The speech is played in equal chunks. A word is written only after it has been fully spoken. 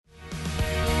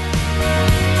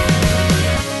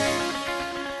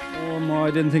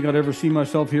I didn't think I'd ever see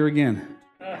myself here again.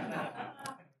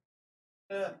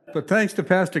 But thanks to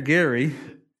Pastor Gary,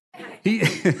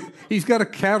 he's got a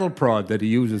cattle prod that he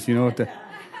uses,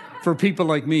 for people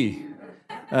like me.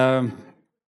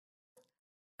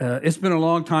 It's been a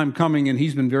long time coming, and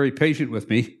he's been very patient with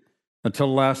me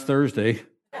until last Thursday.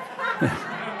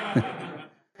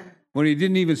 When he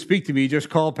didn't even speak to me, he just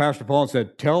called Pastor Paul and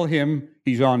said, "Tell him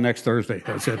he's on next Thursday."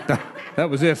 I said, that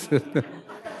was it.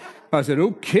 I said,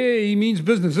 okay, he means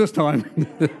business this time.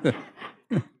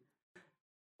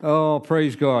 Oh,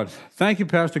 praise God. Thank you,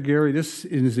 Pastor Gary. This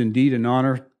is indeed an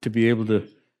honor to be able to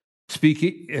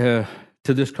speak to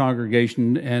this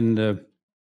congregation and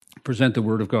present the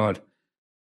Word of God.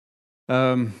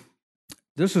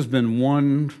 This has been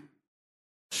one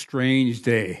strange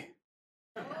day.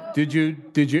 Did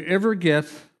you ever get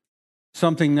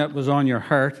something that was on your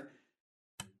heart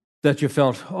that you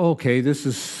felt, okay, this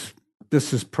is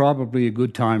probably a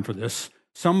good time for this.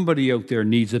 Somebody out there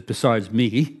needs it besides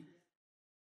me.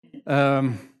 But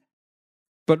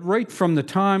right from the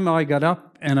time I got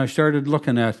up and I started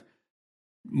looking at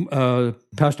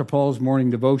Pastor Paul's morning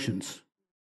devotions,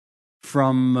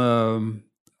 from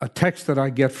a text that I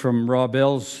get from Rob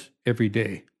Ells every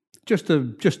day, just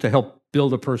to help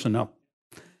build a person up.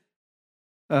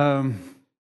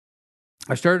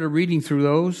 I started reading through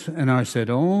those, and I said,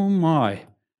 oh my,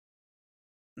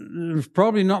 there's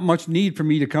probably not much need for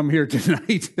me to come here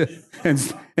tonight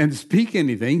and speak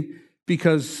anything,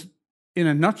 because in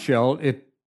a nutshell, it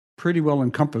pretty well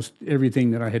encompassed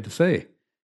everything that I had to say.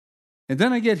 And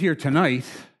then I get here tonight,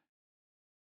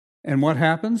 and what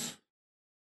happens?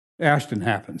 Ashton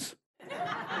happens.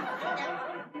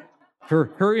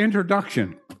 Her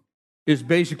introduction is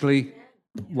basically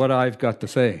what I've got to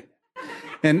say.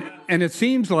 And it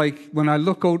seems like when I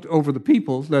look out over the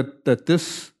people that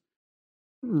this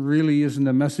really isn't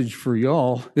a message for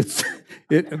y'all.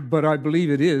 But I believe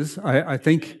it is.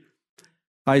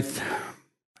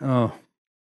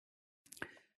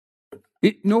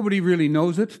 Nobody really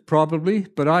knows it, probably,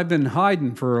 but I've been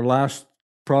hiding for the last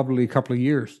probably couple of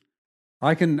years.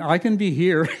 I can be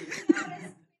here.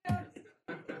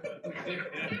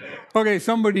 Okay,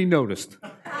 somebody noticed.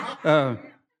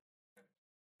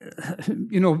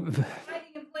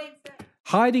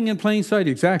 Hiding in plain sight,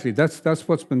 exactly. That's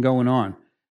what's been going on.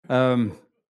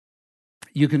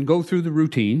 You can go through the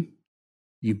routine.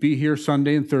 You be here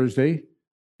Sunday and Thursday.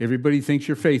 Everybody thinks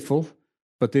you're faithful,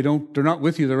 but they're not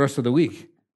with you the rest of the week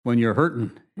when you're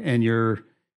hurting and you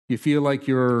feel like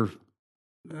you're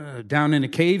down in a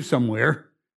cave somewhere,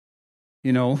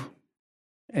 and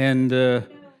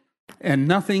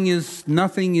nothing is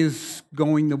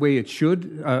going the way it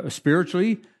should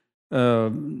spiritually.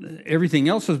 Everything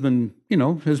else has been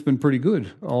pretty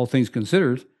good, all things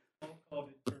considered.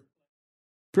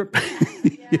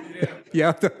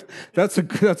 Yeah, that's a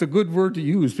good word to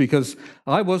use, because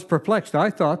I was perplexed. I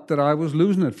thought that I was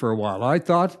losing it for a while. I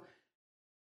thought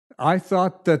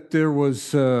that there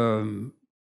was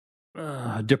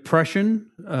depression,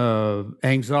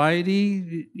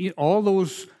 anxiety, all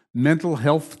those mental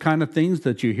health kind of things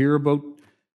that you hear about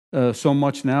so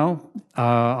much now.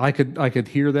 I could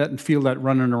hear that and feel that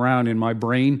running around in my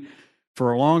brain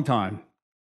for a long time.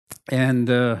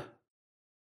 And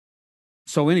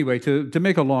so anyway, to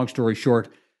make a long story short,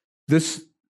 this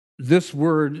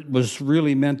word was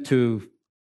really meant to,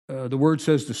 the word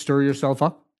says to stir yourself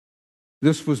up.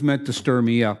 This was meant to stir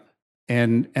me up.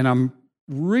 And I'm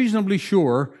reasonably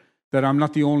sure that I'm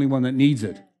not the only one that needs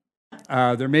it.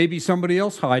 There may be somebody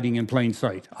else hiding in plain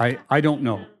sight. I don't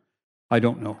know.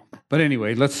 But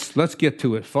anyway, let's get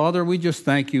to it. Father, we just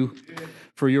thank you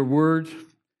for your word.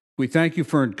 We thank you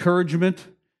for encouragement.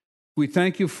 We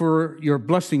thank you for your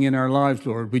blessing in our lives,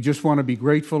 Lord. We just want to be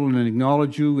grateful and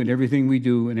acknowledge you in everything we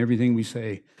do and everything we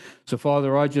say. So,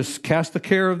 Father, I just cast the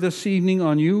care of this evening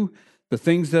on you. The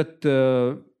things that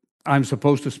I'm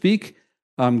supposed to speak,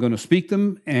 I'm going to speak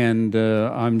them, and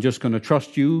I'm just going to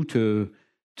trust you to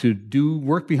do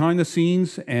work behind the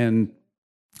scenes and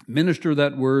minister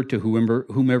that word to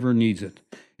whomever needs it.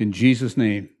 In Jesus'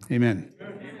 name, amen.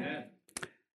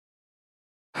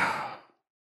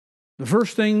 The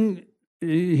first thing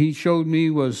he showed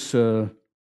me was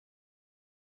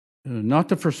not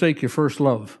to forsake your first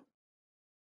love.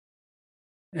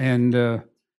 And over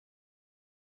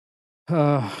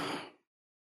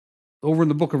in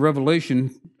the book of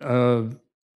Revelation,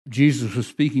 Jesus was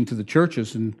speaking to the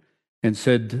churches and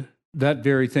said that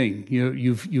very thing.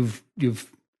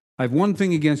 I have one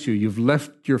thing against you. You've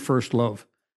left your first love.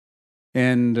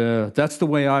 And that's the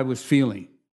way I was feeling,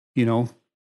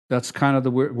 That's kind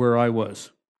of where I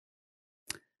was.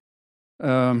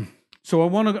 So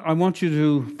I want you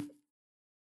to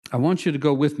I want you to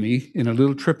go with me in a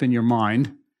little trip in your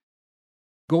mind.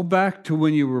 Go back to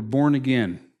when you were born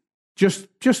again. Just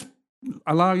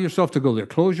allow yourself to go there.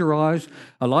 Close your eyes.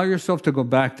 Allow yourself to go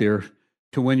back there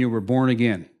to when you were born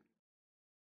again.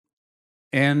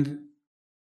 And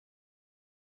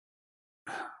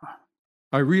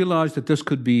I realized that this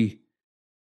could be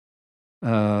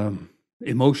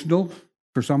emotional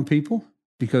for some people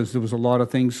because there was a lot of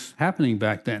things happening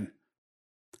back then.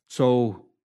 So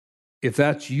if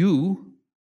that's you,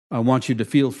 I want you to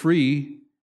feel free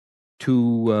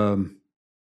to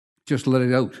just let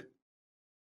it out.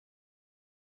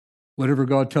 Whatever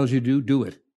God tells you to do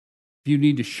it. If you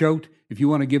need to shout, if you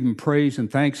want to give him praise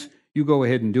and thanks, you go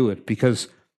ahead and do it, because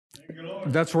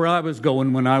that's where I was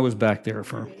going when I was back there.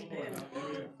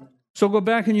 So go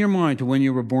back in your mind to when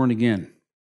you were born again.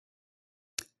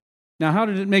 Now, how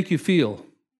did it make you feel?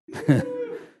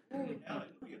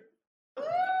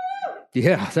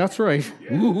 Yeah, that's right.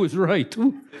 Ooh is right.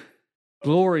 Ooh.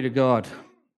 Glory to God.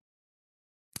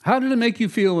 How did it make you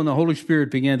feel when the Holy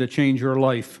Spirit began to change your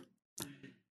life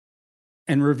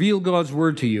and reveal God's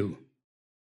word to you?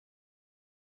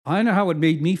 I know how it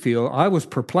made me feel. I was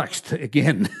perplexed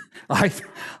again. I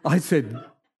said,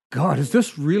 God, is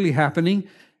this really happening?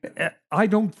 I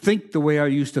don't think the way I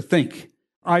used to think.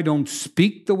 I don't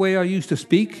speak the way I used to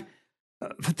speak.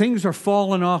 Things are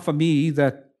falling off of me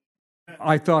that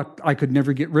I thought I could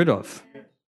never get rid of.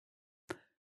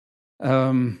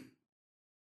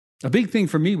 A big thing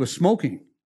for me was smoking,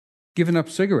 giving up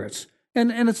cigarettes.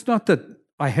 And it's not that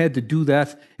I had to do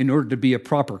that in order to be a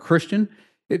proper Christian.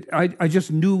 I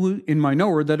just knew in my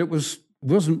knower that it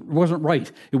wasn't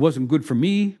right. It wasn't good for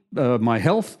me, my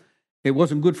health. It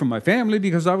wasn't good for my family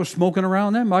because I was smoking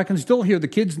around them. I can still hear the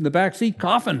kids in the back seat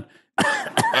coughing.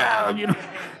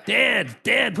 Dad,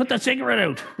 put that cigarette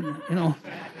out.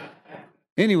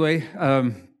 Anyway,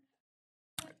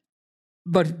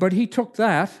 but he took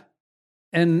that,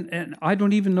 and I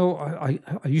don't even know. I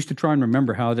used to try and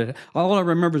remember how that. All I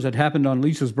remember is it happened on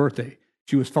Lisa's birthday.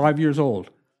 She was 5 years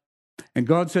old, and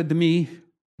God said to me,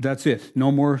 "That's it.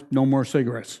 No more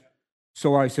cigarettes."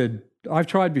 So I said, "I've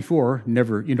tried before.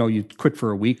 Never. You'd quit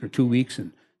for a week or 2 weeks,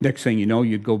 and next thing you know,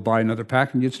 you'd go buy another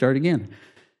pack and you'd start again."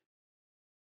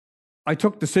 I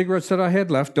took the cigarettes that I had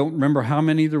left. Don't remember how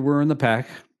many there were in the pack.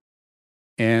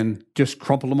 And just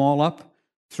crumpled them all up,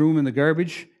 threw them in the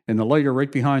garbage, and the lighter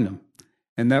right behind them.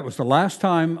 And that was the last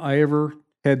time I ever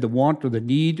had the want or the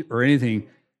need or anything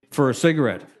for a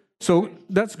cigarette. So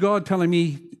that's God telling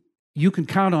me, you can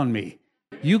count on me.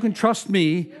 You can trust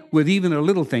me with even a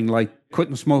little thing like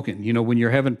quitting smoking. When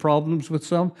you're having problems with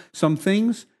some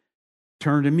things,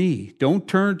 turn to me. Don't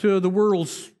turn to the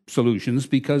world's solutions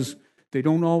because they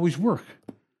don't always work.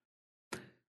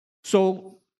 So,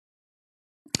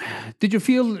 do you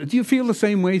feel the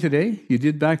same way today you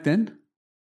did back then?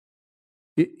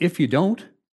 If you don't,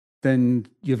 then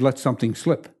you've let something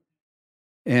slip.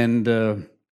 And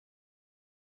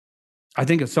I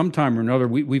think at some time or another,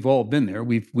 we've all been there.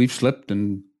 We've slipped,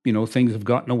 and things have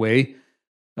gotten away.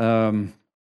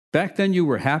 Back then, you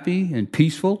were happy and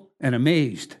peaceful and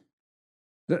amazed.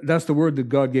 That's the word that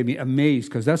God gave me, amazed,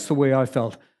 because that's the way I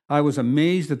felt. I was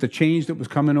amazed at the change that was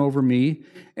coming over me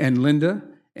and Linda.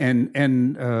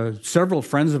 And several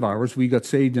friends of ours, we got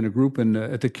saved in a group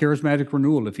at the Charismatic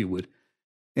Renewal, if you would.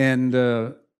 And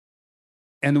there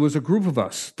was a group of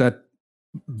us that,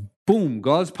 boom,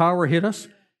 God's power hit us,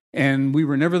 and we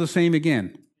were never the same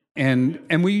again.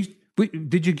 And we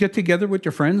did you get together with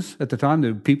your friends at the time,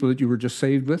 the people that you were just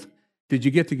saved with? Did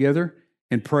you get together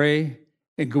and pray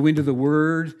and go into the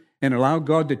Word and allow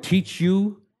God to teach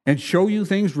you and show you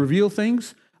things, reveal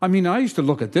things? I mean, I used to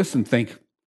look at this and think,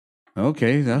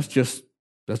 okay,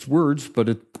 that's words, but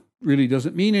it really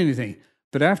doesn't mean anything.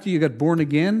 But after you got born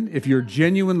again, if you're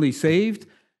genuinely saved,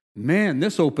 man,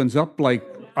 this opens up like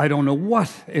I don't know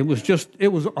what. It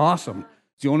was awesome.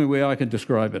 It's the only way I can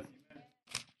describe it.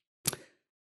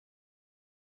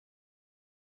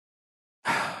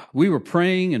 We were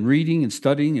praying and reading and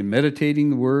studying and meditating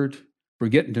the Word. We're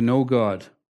getting to know God.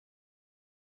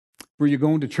 Were you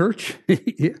going to church?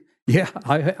 Yeah.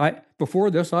 I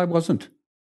before this, I wasn't.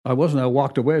 I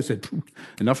walked away. I said,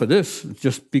 enough of this,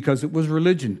 just because it was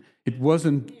religion. It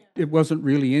wasn't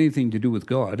really anything to do with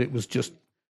God. It was just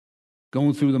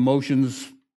going through the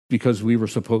motions because we were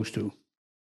supposed to.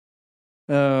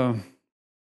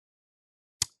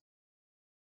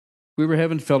 We were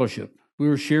having fellowship. We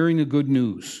were sharing the good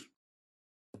news.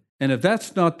 And if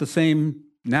that's not the same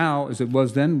now as it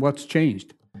was then, what's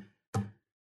changed?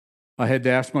 I had to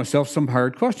ask myself some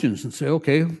hard questions and say,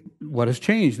 okay, what has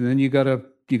changed? And then you got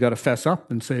to fess up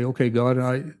and say, okay, God,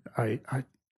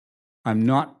 I'm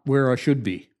not where I should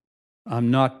be.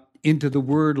 I'm not into the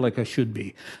Word like I should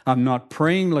be. I'm not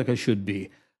praying like I should be.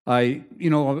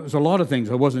 There's a lot of things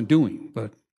I wasn't doing,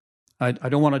 but I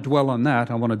don't want to dwell on that.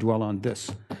 I want to dwell on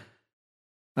this.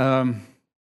 How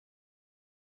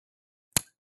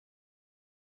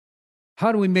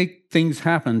do we make things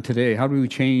happen today? How do we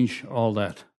change all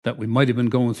that we might have been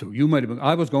going through? You might have been,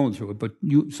 I was going through it, but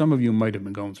some of you might have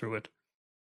been going through it.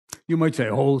 You might say,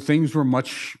 oh, things were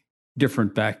much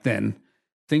different back then.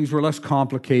 Things were less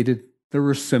complicated. They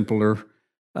were simpler.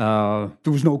 There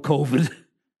was no COVID,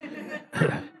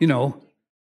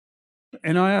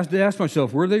 And I asked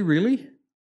myself, were they really?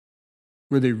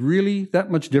 Were they really that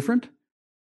much different?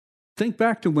 Think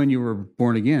back to when you were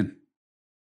born again.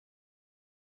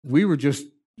 We were just a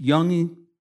young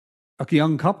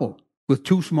couple with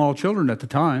 2 small children at the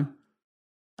time.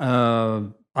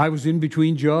 I was in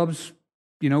between jobs,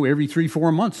 every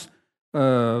 3-4 months.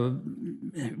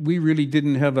 We really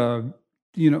didn't have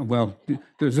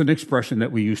there's an expression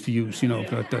that we used to use,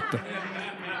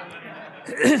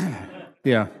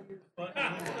 yeah.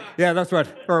 Yeah, that's right.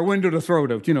 Or a window to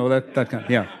throat out, that kind of,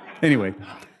 yeah. Anyway.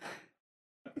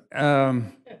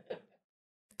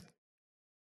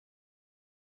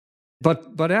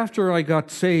 But after I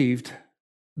got saved,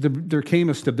 there came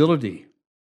a stability.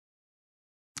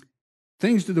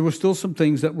 There were still some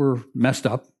things that were messed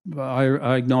up.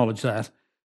 I acknowledge that.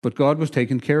 But God was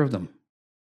taking care of them.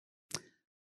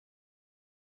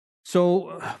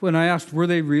 So when I asked, were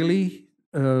they really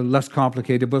less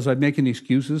complicated? Was I making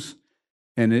excuses?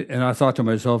 And I thought to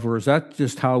myself, or is that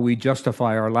just how we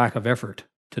justify our lack of effort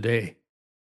today?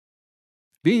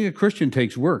 Being a Christian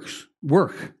takes work.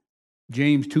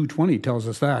 James 2:20 tells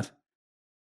us that.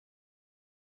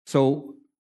 So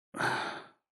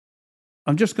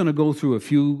I'm just going to go through a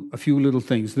few little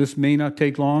things. This may not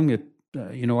take long.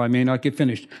 I may not get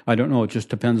finished. I don't know. It just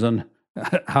depends on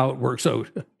how it works out.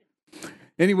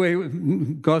 Anyway,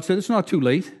 God said it's not too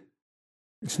late.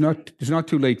 It's not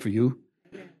too late for you.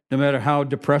 No matter how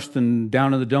depressed and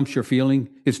down in the dumps you're feeling,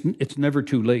 it's never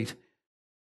too late.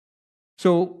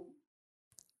 So,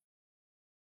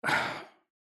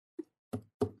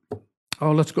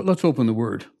 let's open the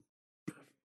Word.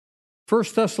 1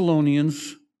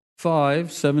 Thessalonians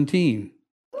 5:17.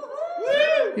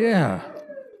 Yeah.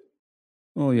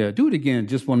 Oh yeah, do it again,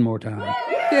 just one more time.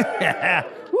 Yeah.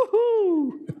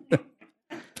 Woohoo!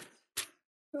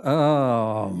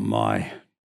 Oh my.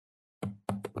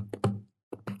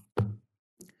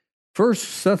 1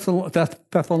 Thessalonians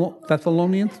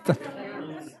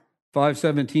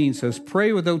 5:17 says,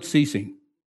 "Pray without ceasing."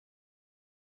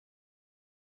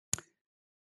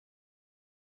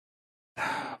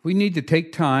 We need to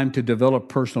take time to develop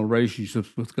personal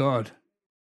relationships with God.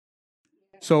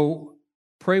 So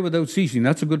pray without ceasing.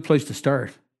 That's a good place to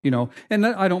start, And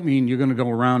I don't mean you're going to go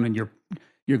around and you're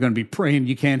going to be praying.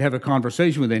 You can't have a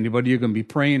conversation with anybody. You're going to be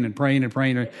praying and praying and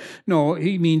praying. No,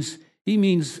 he means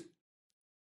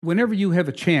whenever you have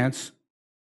a chance,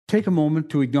 take a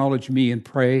moment to acknowledge me and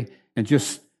pray and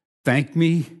just thank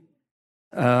me.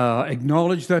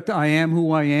 Acknowledge that I am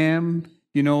who I am.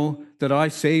 That I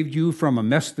saved you from a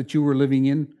mess that you were living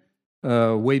in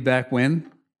way back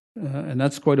when. And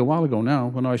that's quite a while ago now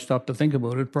when I stopped to think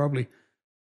about it. Probably,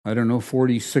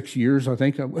 46 years, I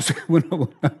think I was when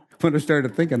I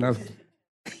started thinking.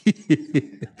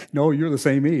 No, you're the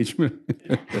same age.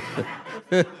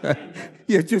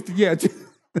 Yeah.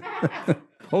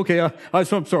 Okay,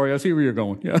 I'm sorry. I see where you're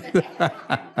going. Yeah.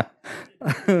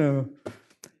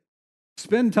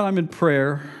 Spend time in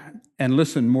prayer and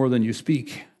listen more than you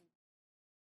speak.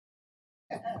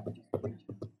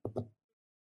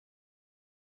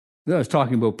 I was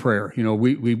talking about prayer.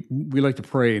 We like to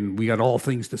pray and we got all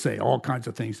things to say, all kinds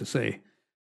of things to say.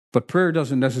 But prayer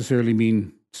doesn't necessarily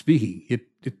mean speaking.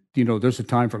 There's a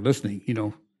time for listening,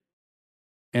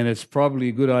 And it's probably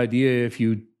a good idea if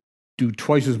you do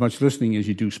twice as much listening as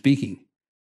you do speaking.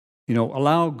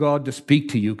 Allow God to speak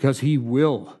to you because He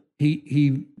will.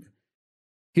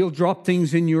 He'll drop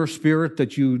things in your spirit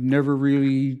that you never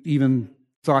really even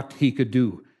thought He could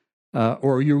do.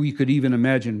 Or you could even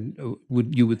imagine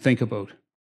you would think about.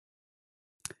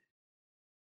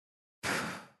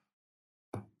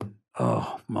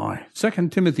 Oh my. 2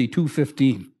 Timothy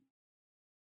 2:15.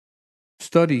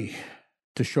 Study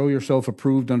to show yourself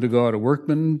approved unto God, a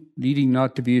workman needing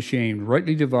not to be ashamed,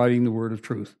 rightly dividing the word of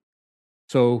truth.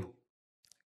 So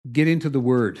get into the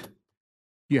word.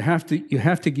 You have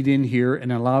to get in here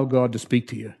and allow God to speak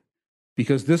to you,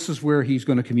 because this is where He's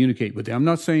going to communicate with you. I'm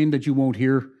not saying that you won't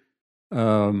hear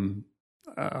some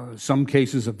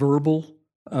cases of verbal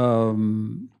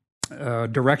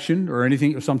direction or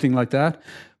anything or something like that,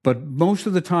 but most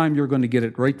of the time you're going to get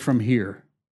it right from here.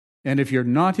 And if you're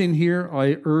not in here,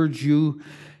 I urge you,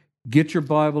 get your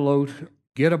Bible out,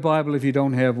 get a Bible if you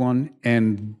don't have one,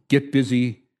 and get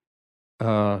busy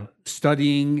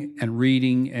studying and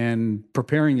reading and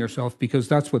preparing yourself, because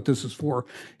that's what this is for.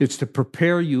 It's to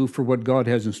prepare you for what God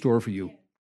has in store for you.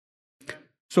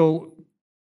 So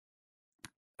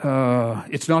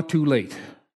it's not too late.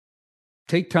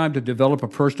 Take time to develop a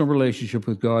personal relationship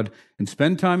with God and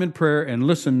spend time in prayer and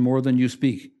listen more than you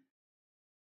speak.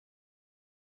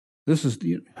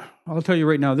 I'll tell you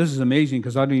right now, this is amazing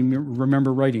because I don't even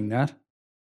remember writing that.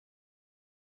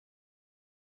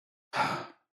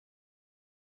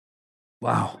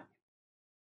 Wow.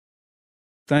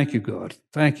 Thank you, God.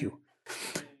 Thank you.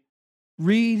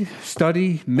 Read,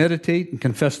 study, meditate, and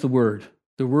confess the Word.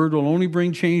 The Word will only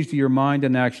bring change to your mind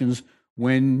and actions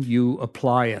when you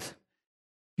apply it.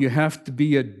 You have to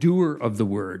be a doer of the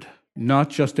Word, not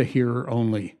just a hearer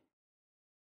only.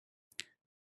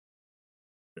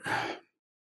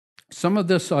 Some of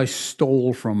this I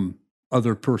stole from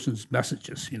other person's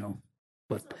messages,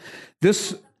 but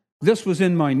this was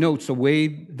in my notes way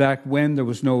back when there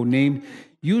was no name.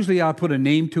 Usually I'll put a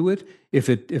name to it. If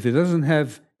it doesn't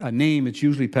have a name, it's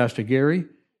usually Pastor Gary.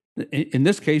 In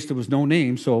this case, there was no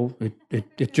name, so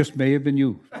it just may have been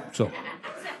you. So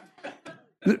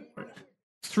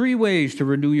 3 ways to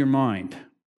renew your mind.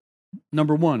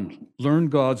 Number 1, learn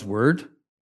God's Word.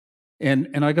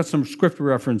 And I got some scripture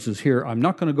references here. I'm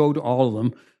not going to go to all of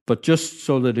them, but just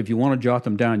so that if you want to jot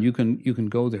them down, you can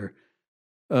go there.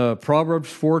 Proverbs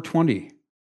 4:20,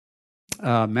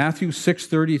 Matthew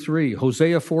 6:33,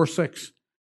 Hosea 4:6.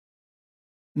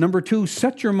 Number 2,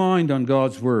 set your mind on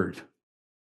God's Word.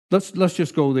 Let's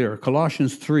just go there.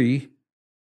 Colossians 3.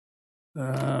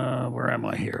 Where am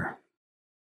I here?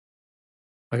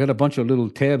 I got a bunch of little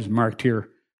tabs marked here,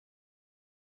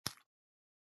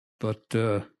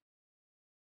 but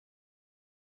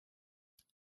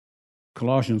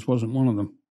Colossians wasn't one of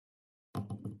them.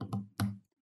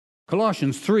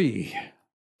 Colossians 3.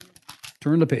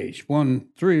 Turn the page. 1,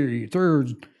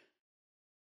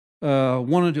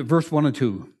 verse 1 and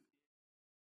 2.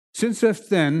 Since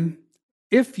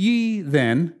if ye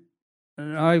then,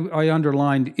 I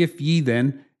underlined if ye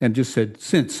then and just said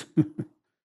since,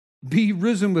 be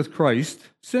risen with Christ,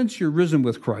 since you're risen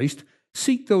with Christ,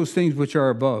 seek those things which are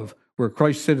above, where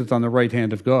Christ sitteth on the right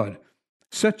hand of God.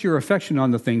 Set your affection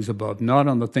on the things above, not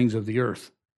on the things of the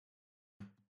earth.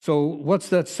 So what's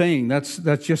that saying? That's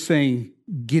just saying,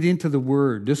 get into the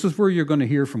Word. This is where you're going to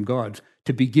hear from God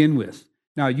to begin with.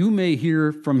 Now, you may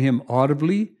hear from Him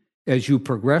audibly as you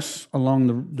progress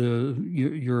along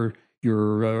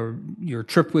your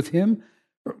trip with Him,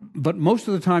 but most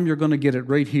of the time you're going to get it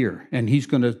right here, and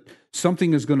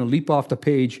something is going to leap off the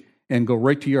page and go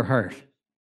right to your heart.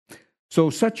 So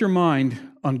set your mind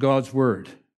on God's Word.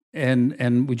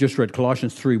 And we just read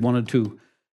Colossians 3, 1 and 2.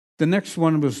 The next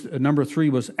one was, number 3,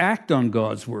 was act on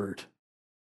God's Word.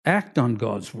 Act on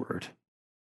God's Word.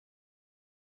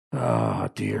 Ah,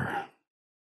 dear.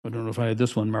 I don't know if I had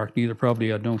this one marked either.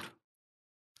 Probably I don't.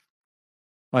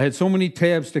 I had so many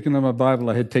tabs sticking on my Bible,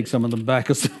 I had to take some of them back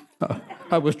because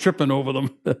I was tripping over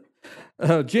them.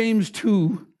 James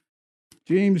 2,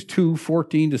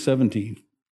 14 to 17.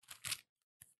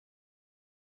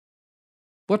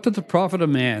 What doth the profit a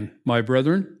man, my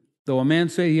brethren? Though a man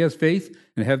say he has faith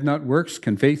and have not works,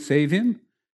 can faith save him?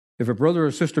 If a brother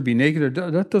or sister be naked,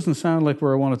 that doesn't sound like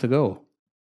where I wanted to go.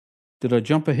 Did I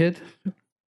jump ahead?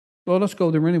 Well, let's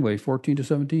go there anyway, 14 to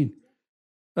 17.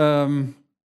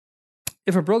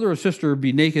 If a brother or sister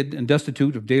be naked and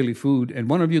destitute of daily food, and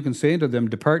one of you can say unto them,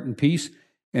 depart in peace,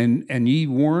 and ye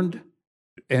warned,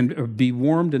 and be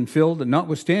warmed and filled, and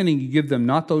notwithstanding you give them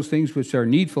not those things which are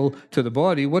needful to the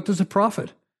body, what does it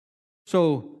profit?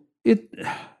 So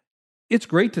it's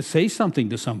great to say something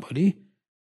to somebody,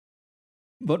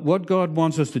 but what God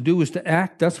wants us to do is to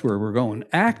act. That's where we're going.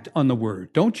 Act on the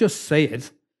Word. Don't just say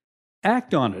it.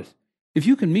 Act on it. If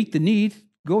you can meet the need,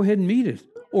 go ahead and meet it,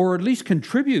 or at least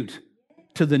contribute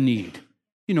to the need.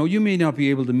 You may not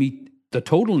be able to meet the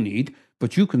total need,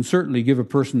 but you can certainly give a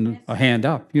person a hand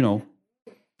up,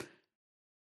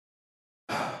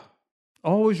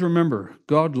 Always remember,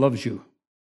 God loves you.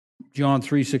 John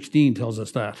 3:16 tells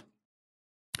us that.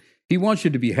 He wants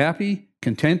you to be happy,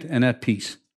 content, and at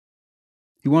peace.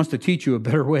 He wants to teach you a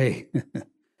better way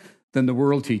than the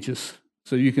world teaches,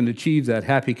 so you can achieve that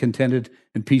happy, contented,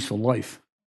 and peaceful life.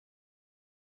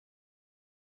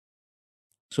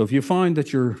 So if you find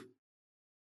that you're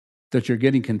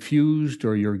getting confused,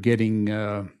 or you're getting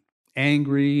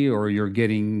angry, or you're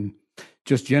getting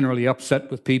just generally upset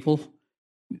with people,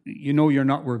 you're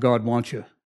not where God wants you.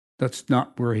 That's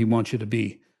not where He wants you to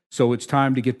be. So it's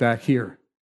time to get back here.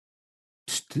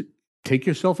 take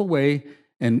yourself away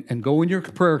and go in your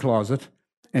prayer closet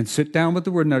and sit down with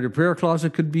the Word. Now, your prayer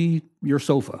closet could be your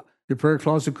sofa. Your prayer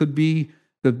closet could be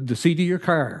the seat of your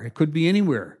car. It could be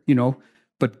anywhere,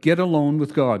 but get alone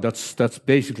with God. That's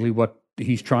basically what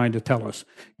he's trying to tell us.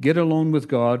 Get alone with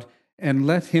God and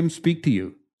let him speak to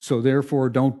you. So therefore,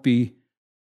 don't be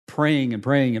praying and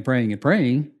praying and praying and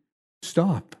praying.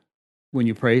 Stop. When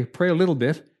you pray a little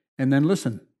bit and then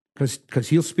listen, because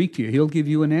he'll speak to you. He'll give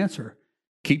you an answer.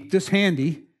 Keep this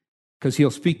handy, because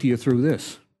he'll speak to you through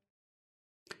this.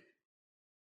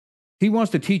 He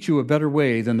wants to teach you a better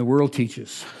way than the world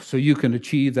teaches, so you can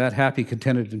achieve that happy,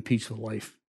 contented, and peaceful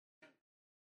life.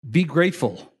 Be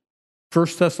grateful.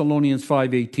 1 Thessalonians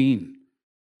 5:18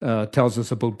 tells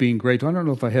us about being grateful. I don't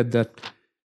know if I had that.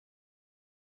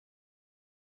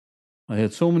 I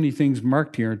had so many things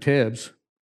marked here in tabs.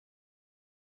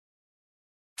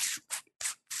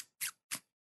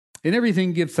 In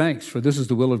everything give thanks, for this is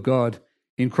the will of God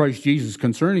in Christ Jesus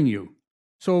concerning you.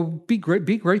 So be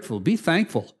grateful, be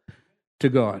thankful to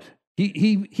God.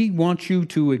 He wants you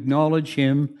to acknowledge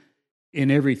him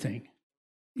in everything.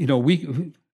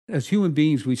 We as human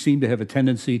beings, we seem to have a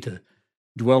tendency to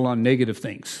dwell on negative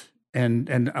things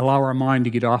and allow our mind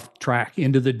to get off track,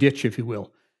 into the ditch, if you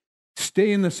will.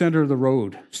 Stay in the center of the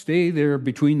road. Stay there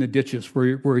between the ditches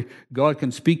where God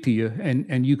can speak to you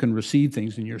and you can receive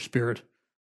things in your spirit.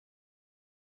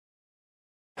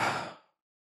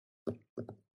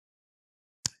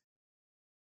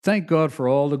 Thank God for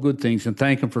all the good things and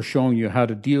thank him for showing you how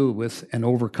to deal with and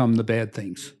overcome the bad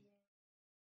things.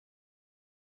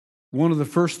 One of the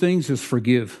first things is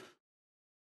forgive.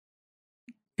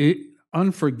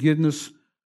 Unforgiveness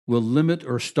will limit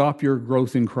or stop your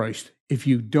growth in Christ. If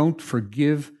you don't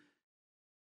forgive,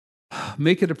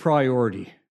 make it a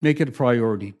priority. Make it a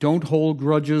priority. Don't hold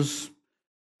grudges.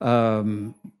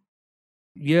 You're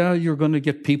going to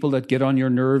get people that get on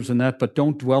your nerves and that, but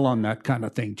don't dwell on that kind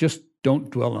of thing. Just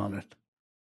don't dwell on it.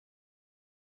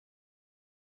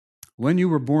 When you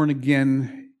were born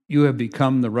again, you have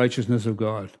become the righteousness of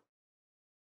God.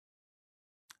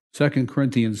 2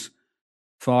 Corinthians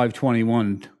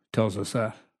 5:21 tells us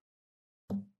that.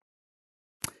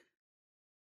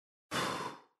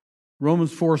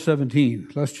 Romans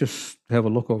 4:17. Let's just have a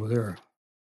look over there.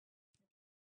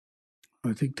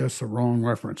 I think that's the wrong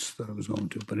reference that I was going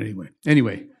to, but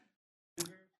anyway.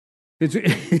 It's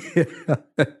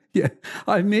yeah.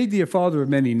 I made thee a father of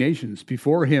many nations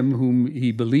before him whom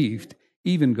he believed,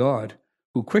 even God,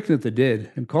 who quickeneth the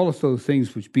dead and calleth those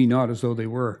things which be not as though they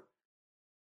were.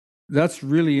 That's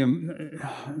really,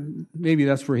 maybe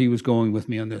that's where he was going with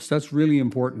me on this. That's really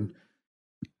important.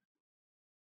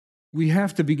 We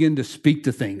have to begin to speak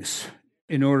to things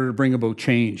in order to bring about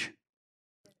change.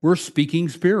 We're speaking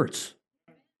spirits.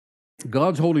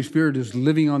 God's Holy Spirit is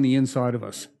living on the inside of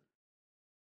us.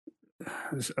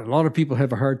 A lot of people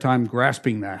have a hard time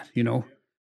grasping that,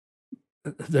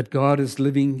 that God is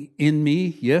living in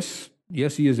me. Yes,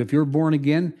 he is. If you're born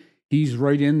again, he's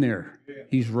right in there.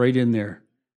 He's right in there.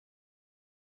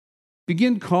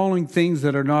 Begin calling things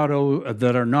that are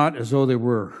not as though they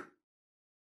were.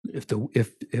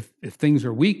 If things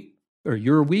are weak or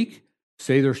you're weak,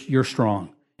 say you're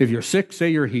strong. If you're sick, say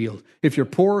you're healed. If you're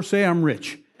poor, say I'm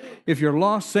rich. If you're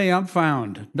lost, say I'm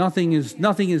found. Nothing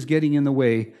is getting in the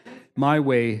way, my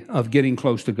way of getting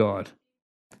close to God.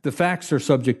 The facts are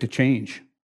subject to change.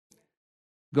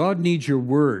 God needs your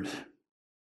word.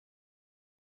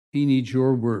 He needs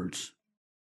your words.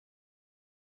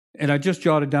 And I just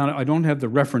jotted down, I don't have the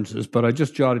references, but I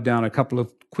just jotted down a couple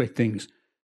of quick things.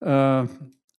 The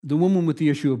woman with the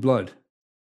issue of blood,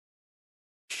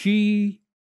 she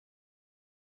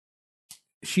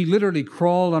literally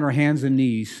crawled on her hands and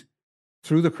knees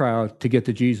through the crowd to get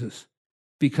to Jesus,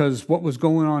 because what was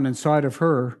going on inside of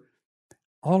her,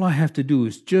 all I have to do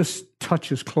is just touch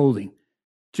his clothing.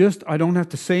 I don't have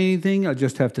to say anything, I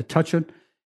just have to touch it,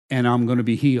 and I'm going to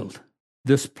be healed.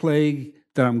 This plague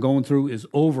that I'm going through is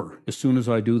over as soon as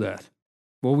I do that.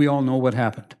 Well, we all know what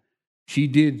happened. She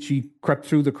did. She crept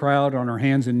through the crowd on her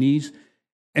hands and knees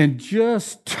and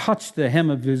just touched the hem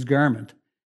of his garment.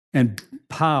 And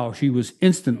pow, she was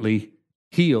instantly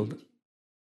healed.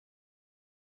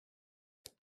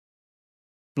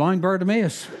 Blind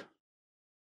Bartimaeus.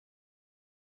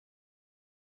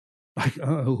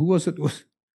 Who was it? It was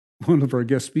one of our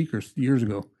guest speakers years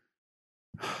ago.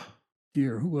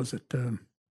 Dear, who was it?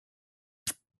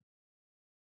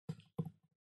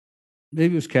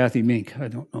 Maybe it was Kathy Mink. I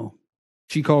don't know.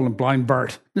 She called him Blind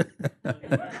Bart.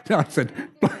 I said,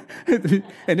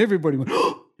 and everybody went,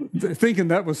 thinking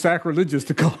that was sacrilegious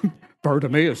to call him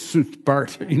Bartimaeus,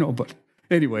 Bart, but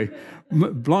Anyway,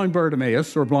 blind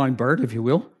Bartimaeus, or blind Bart, if you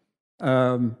will,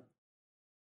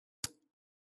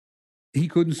 he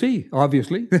couldn't see,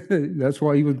 obviously. That's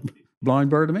why he was blind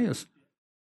Bartimaeus.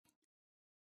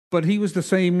 But he was the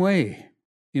same way.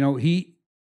 You know, he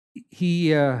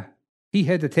had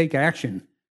to take action.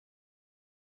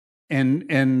 And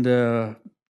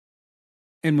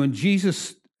when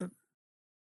Jesus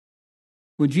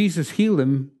healed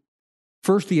him,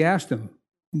 first he asked him,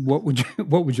 what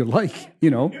would you like? You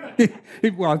know,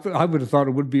 well, I would have thought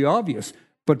it would be obvious,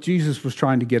 but Jesus was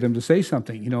trying to get him to say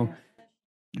something. You know,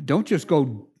 don't just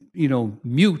go,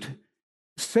 mute.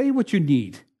 Say what you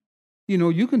need. You know,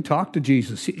 you can talk to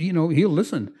Jesus. You know, he'll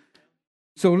listen.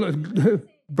 So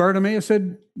Bartimaeus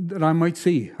said that I might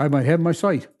see. I might have my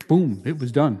sight. Boom, it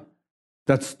was done.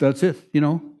 That's it, you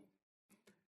know.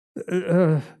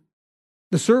 The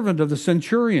servant of the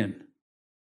centurion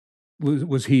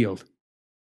was healed.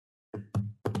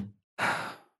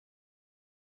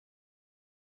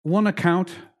 One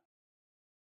account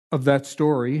of that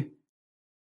story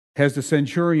has the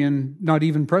centurion not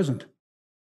even present.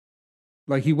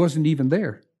 Like he wasn't even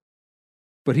there.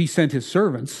 But he sent his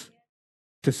servants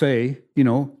to say,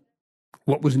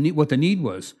 what the need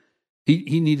was.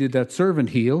 He needed that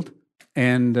servant healed,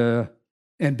 and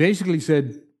basically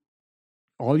said,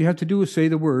 all you have to do is say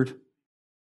the word,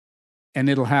 and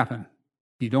it'll happen.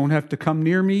 You don't have to come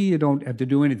near me. You don't have to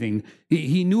do anything.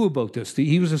 He knew about this.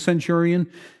 He was a centurion.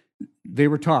 They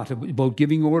were taught about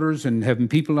giving orders and having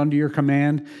people under your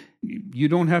command. You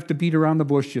don't have to beat around the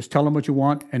bush. Just tell them what you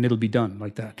want, and it'll be done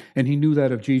like that. And he knew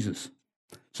that of Jesus.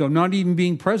 So not even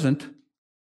being present,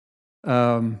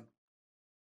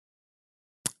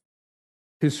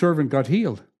 his servant got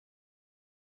healed.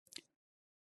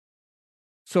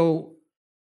 So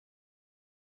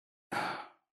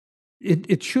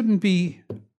it shouldn't be,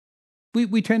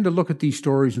 we tend to look at these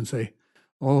stories and say,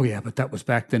 oh yeah, but that was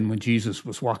back then when Jesus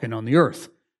was walking on the earth,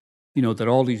 that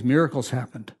all these miracles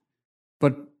happened.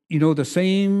 But, the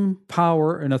same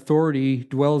power and authority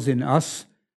dwells in us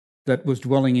that was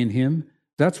dwelling in him.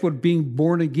 That's what being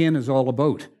born again is all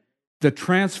about. The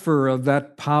transfer of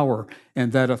that power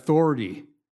and that authority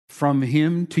from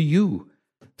him to you.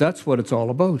 That's what it's all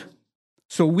about.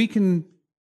 So we can,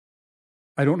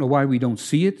 I don't know why we don't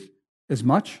see it as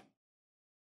much.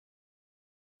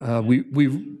 We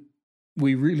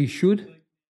really should.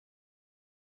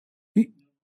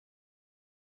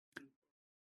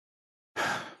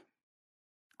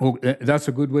 Oh, that's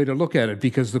a good way to look at it,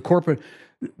 because the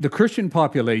Christian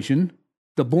population,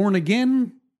 the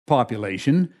born-again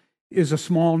population, is a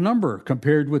small number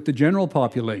compared with the general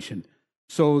population.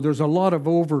 So there's a lot of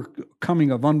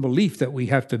overcoming of unbelief that we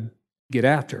have to get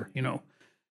after,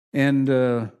 And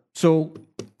so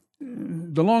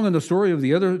the long and the story of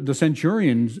the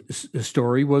centurion's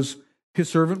story was his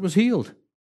servant was healed.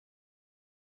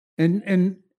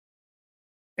 And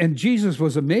Jesus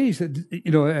was amazed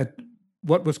at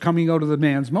what was coming out of the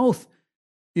man's mouth,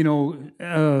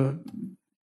 and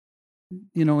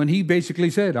he basically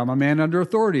said, I'm a man under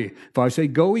authority. If I say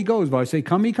go, he goes. If I say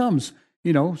come, he comes.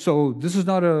 So this is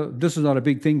not a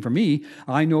big thing for me.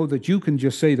 I know that you can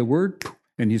just say the word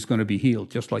and he's going to be healed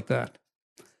just like that.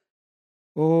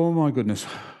 Oh my goodness.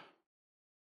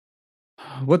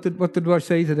 What did I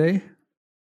say today?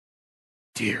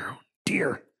 Dear.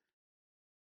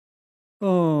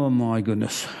 Oh my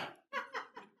goodness.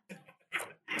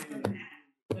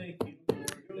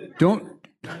 Don't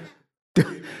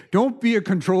be a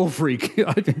control freak.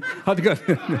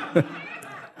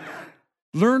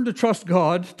 Learn to trust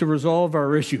God to resolve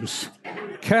our issues.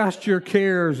 Cast your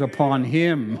cares upon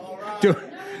him.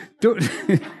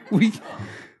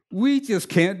 We just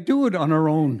can't do it on our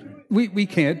own. We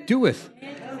can't do it.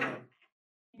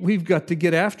 We've got to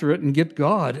get after it and get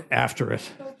God after it.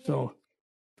 So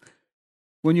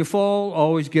when you fall,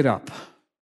 always get up.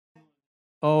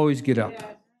 Always get up.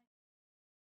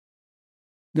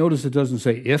 Notice it doesn't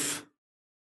say if.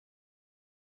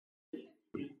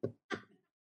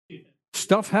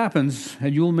 Stuff happens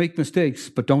and you'll make mistakes,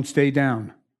 but don't stay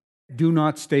down. Do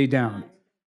not stay down.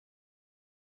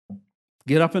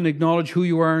 Get up and acknowledge who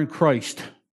you are in Christ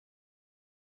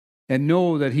and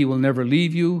know that he will never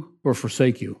leave you or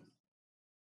forsake you.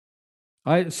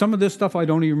 Some of this stuff I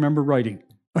don't even remember writing.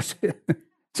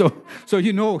 So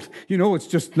it's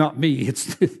just not me.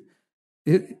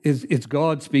 It's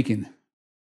God speaking.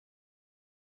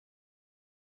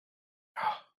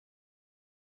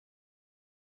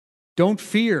 Don't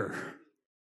fear.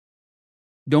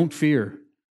 Don't fear.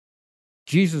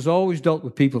 Jesus always dealt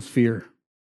with people's fear.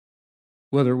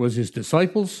 Whether it was his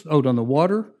disciples out on the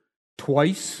water,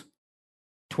 twice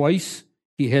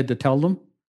he had to tell them.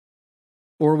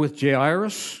 Or with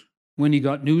Jairus, when he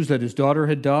got news that his daughter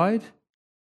had died,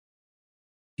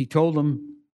 he told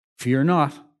them, fear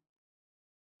not.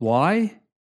 Why?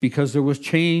 Because there was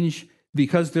change,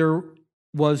 because he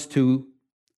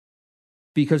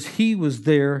was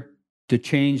there to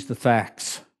change the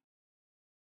facts.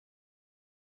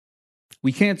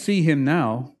 We can't see him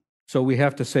now, so we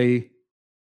have to say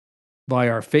by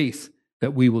our faith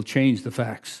that we will change the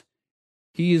facts.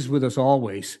 He is with us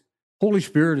always. Holy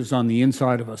Spirit is on the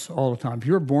inside of us all the time. If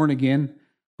you're born again,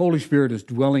 Holy Spirit is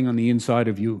dwelling on the inside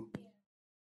of you.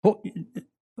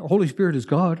 Holy Spirit is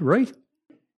God, right?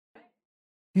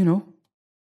 You know,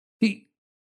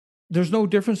 there's no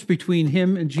difference between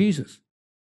him and Jesus.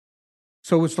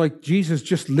 So it's like Jesus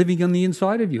just living on the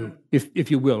inside of you, if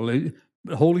you will. The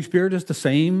Holy Spirit is the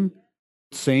same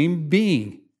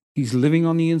being. He's living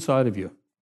on the inside of you.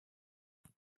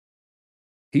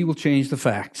 He will change the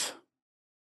facts.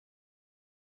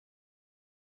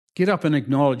 Get up and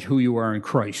acknowledge who you are in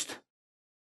Christ,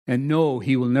 and know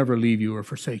he will never leave you or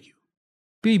forsake you.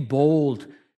 Be bold.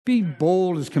 Be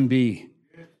bold as can be.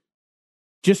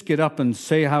 Just get up and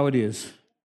say how it is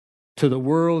to the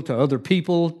world, to other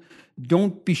people.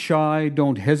 Don't be shy.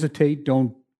 Don't hesitate.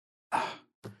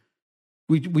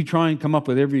 We try and come up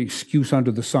with every excuse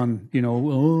under the sun.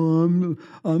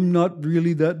 I'm not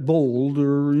really that bold,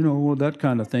 or that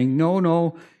kind of thing.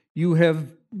 No. You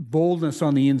have boldness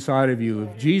on the inside of you.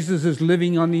 If Jesus is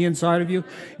living on the inside of you,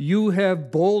 you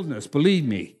have boldness. Believe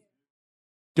me.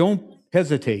 Don't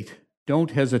hesitate.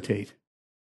 Don't hesitate.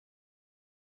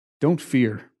 Don't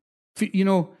fear.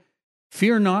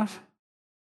 Fear not.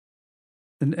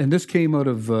 And this came out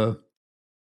of the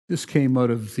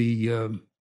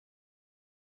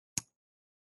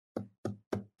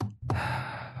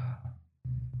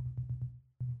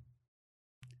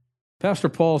Pastor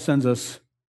Paul sends us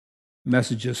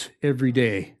messages every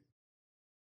day.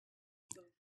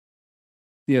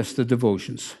 Yes, the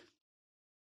devotions.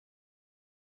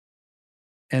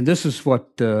 And this is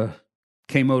what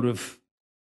came out of,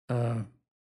 I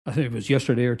think it was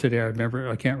yesterday or today,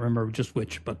 I can't remember just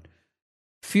which, but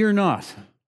fear not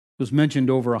was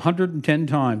mentioned over 110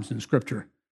 times in Scripture.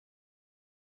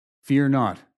 Fear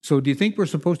not. So do you think we're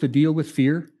supposed to deal with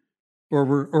fear? Or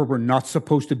we're not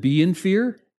supposed to be in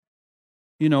fear?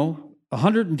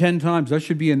 110 times, that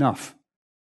should be enough.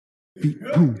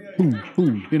 Boom,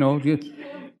 boom, boom.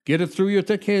 Get it through your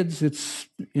thick heads. It's,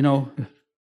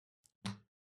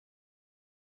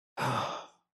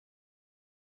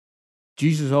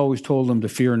 Jesus always told them to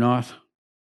fear not.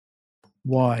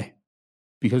 Why?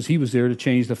 Because he was there to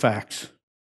change the facts.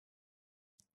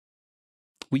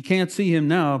 We can't see him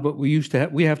now, but we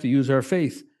have to use our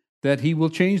faith that he will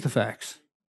change the facts.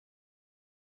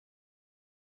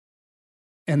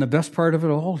 And the best part of it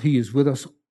all, he is with us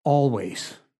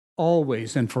always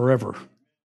and forever.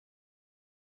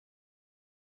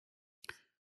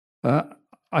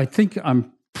 I think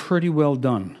I'm pretty well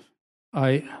done.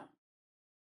 I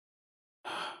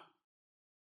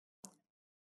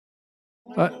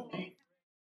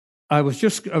was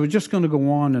just going to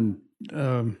go on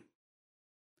and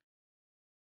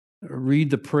read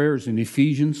the prayers in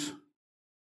Ephesians,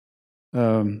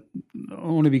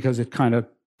 only because it kind of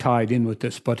tied in with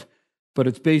this, but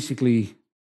it's basically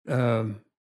saying,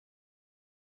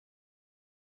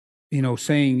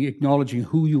 acknowledging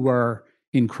who you are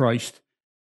in Christ,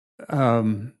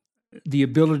 the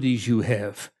abilities you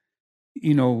have.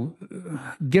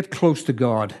 Get close to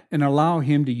God and allow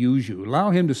him to use you, allow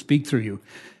him to speak through you.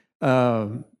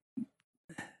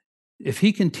 If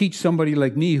he can teach somebody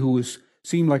like me who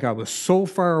seemed like I was so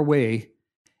far away,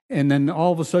 and then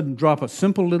all of a sudden drop a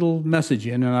simple little message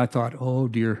in, and I thought, oh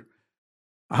dear,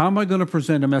 how am I going to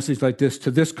present a message like this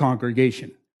to this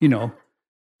congregation? A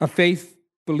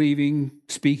faith-believing,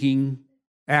 speaking,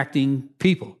 acting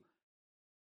people.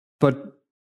 But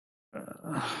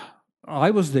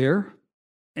I was there,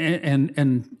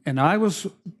 and I was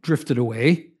drifted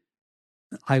away.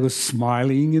 I was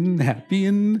smiling and happy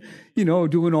and,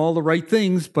 doing all the right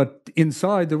things, but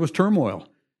inside there was turmoil.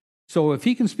 So if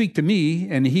he can speak to me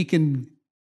and he can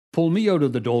pull me out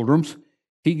of the doldrums,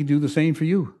 he can do the same for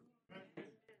you.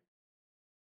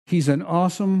 He's an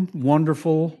awesome,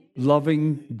 wonderful,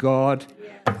 loving God,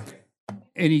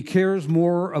 and he cares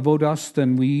more about us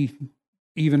than we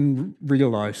even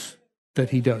realize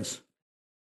that he does.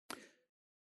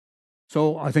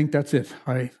 So I think that's it.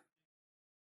 I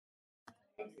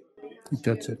think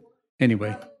that's it.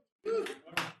 Anyway.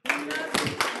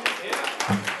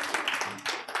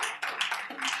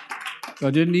 I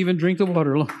didn't even drink the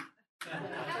water.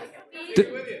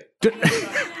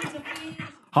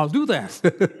 I'll do that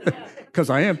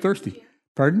because I am thirsty.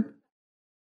 Pardon?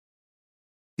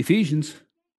 Ephesians.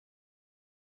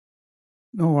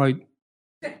 No,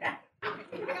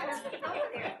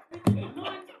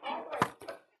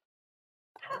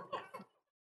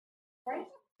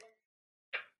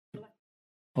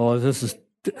 Oh, this is...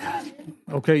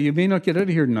 Okay, you may not get out of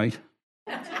here tonight.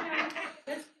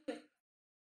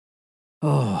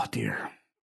 Oh, dear.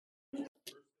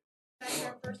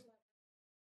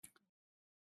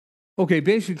 Okay,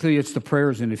 basically, it's the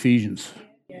prayers in Ephesians.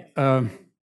 I'm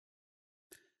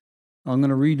going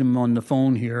to read them on the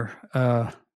phone here.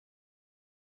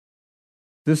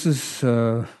 This is...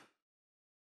 do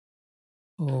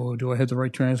I have the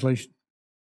right translation?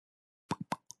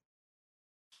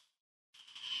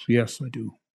 Yes, I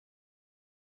do.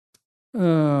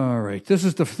 All right. This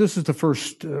is the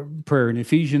first prayer in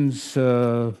Ephesians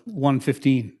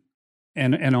 1:15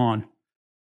 and on.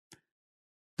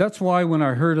 That's why when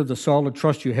I heard of the solid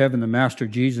trust you have in the Master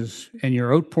Jesus and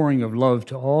your outpouring of love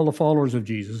to all the followers of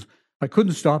Jesus, I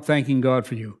couldn't stop thanking God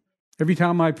for you. Every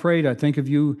time I prayed, I think of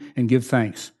you and give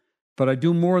thanks. But I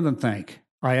do more than thank.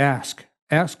 I ask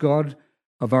the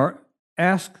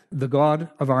God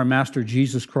of our Master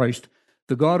Jesus Christ,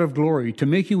 the God of glory, to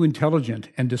make you intelligent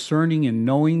and discerning in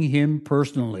knowing him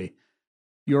personally.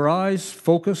 Your eyes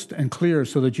focused and clear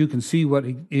so that you can see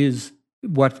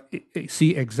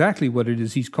see exactly what it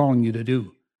is he's calling you to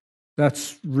do.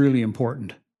 That's really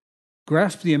important.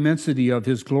 Grasp the immensity of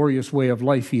his glorious way of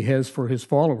life he has for his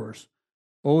followers.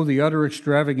 Oh, the utter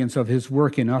extravagance of his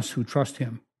work in us who trust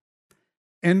him.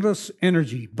 Endless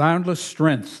energy, boundless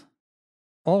strength.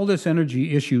 All this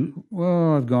energy issue...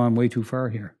 Well, I've gone way too far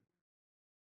here.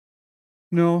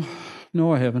 No,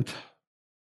 I haven't.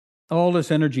 All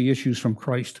this energy issues from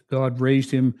Christ. God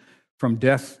raised him from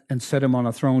death and set him on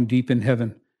a throne deep in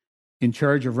heaven, in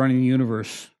charge of running the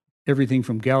universe, everything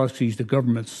from galaxies to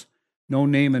governments. No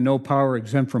name and no power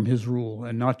exempt from his rule,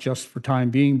 and not just for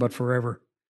time being, but forever.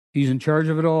 He's in charge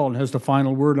of it all and has the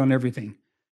final word on everything.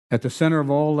 At the center of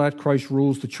all that, Christ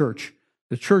rules the church.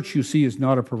 The church, you see, is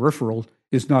not peripheral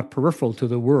to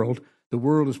the world. The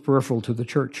world is peripheral to the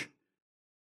church.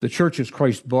 The church is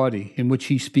Christ's body, in which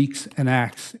he speaks and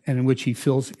acts, and in which he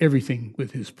fills everything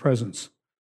with his presence.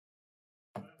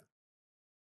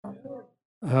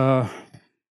 Dare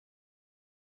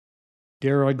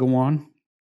I go on?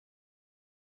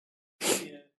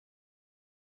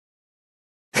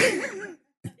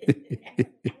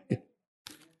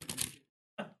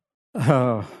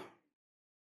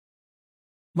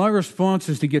 My response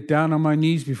is to get down on my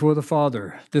knees before the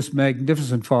Father, this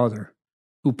magnificent Father,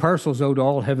 who parcels out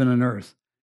all heaven and earth.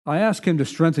 I ask him to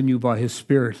strengthen you by his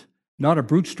Spirit, not a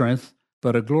brute strength,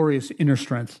 but a glorious inner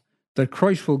strength, that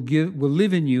Christ will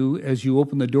live in you as you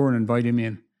open the door and invite him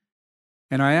in.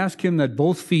 And I ask him that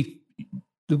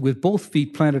with both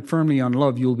feet planted firmly on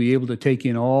love, you'll be able to take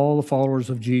in all the followers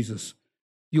of Jesus.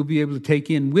 You'll be able to take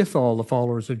in with all the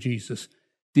followers of Jesus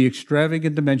the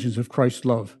extravagant dimensions of Christ's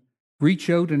love. Reach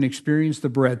out and experience the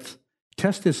breadth,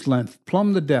 test its length,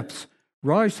 plumb the depths,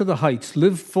 rise to the heights,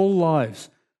 live full lives,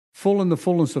 full in the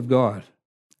fullness of God.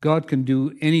 God can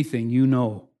do anything you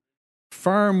know,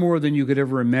 far more than you could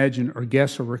ever imagine or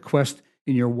guess or request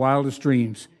in your wildest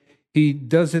dreams. He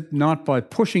does it not by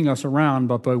pushing us around,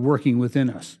 but by working within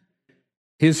us.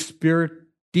 His Spirit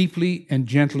deeply and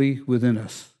gently within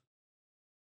us.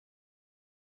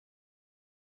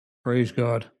 Praise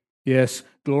God. Yes,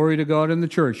 glory to God in the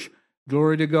church.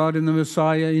 Glory to God in the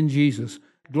Messiah in Jesus.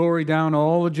 Glory down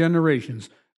all the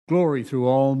generations. Glory through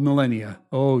all millennia.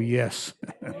 Oh, yes.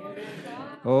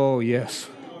 Oh, yes.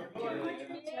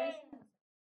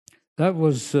 That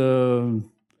was the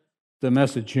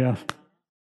message, yeah.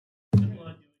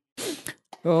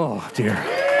 Oh, dear.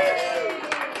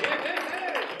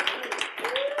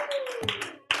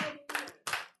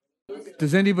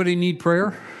 Does anybody need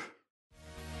prayer?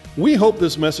 We hope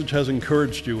this message has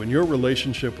encouraged you in your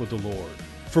relationship with the Lord.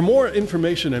 For more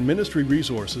information and ministry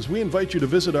resources, we invite you to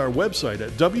visit our website at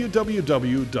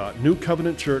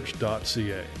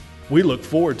www.newcovenantchurch.ca. We look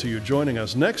forward to you joining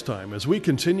us next time as we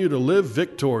continue to live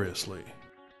victoriously.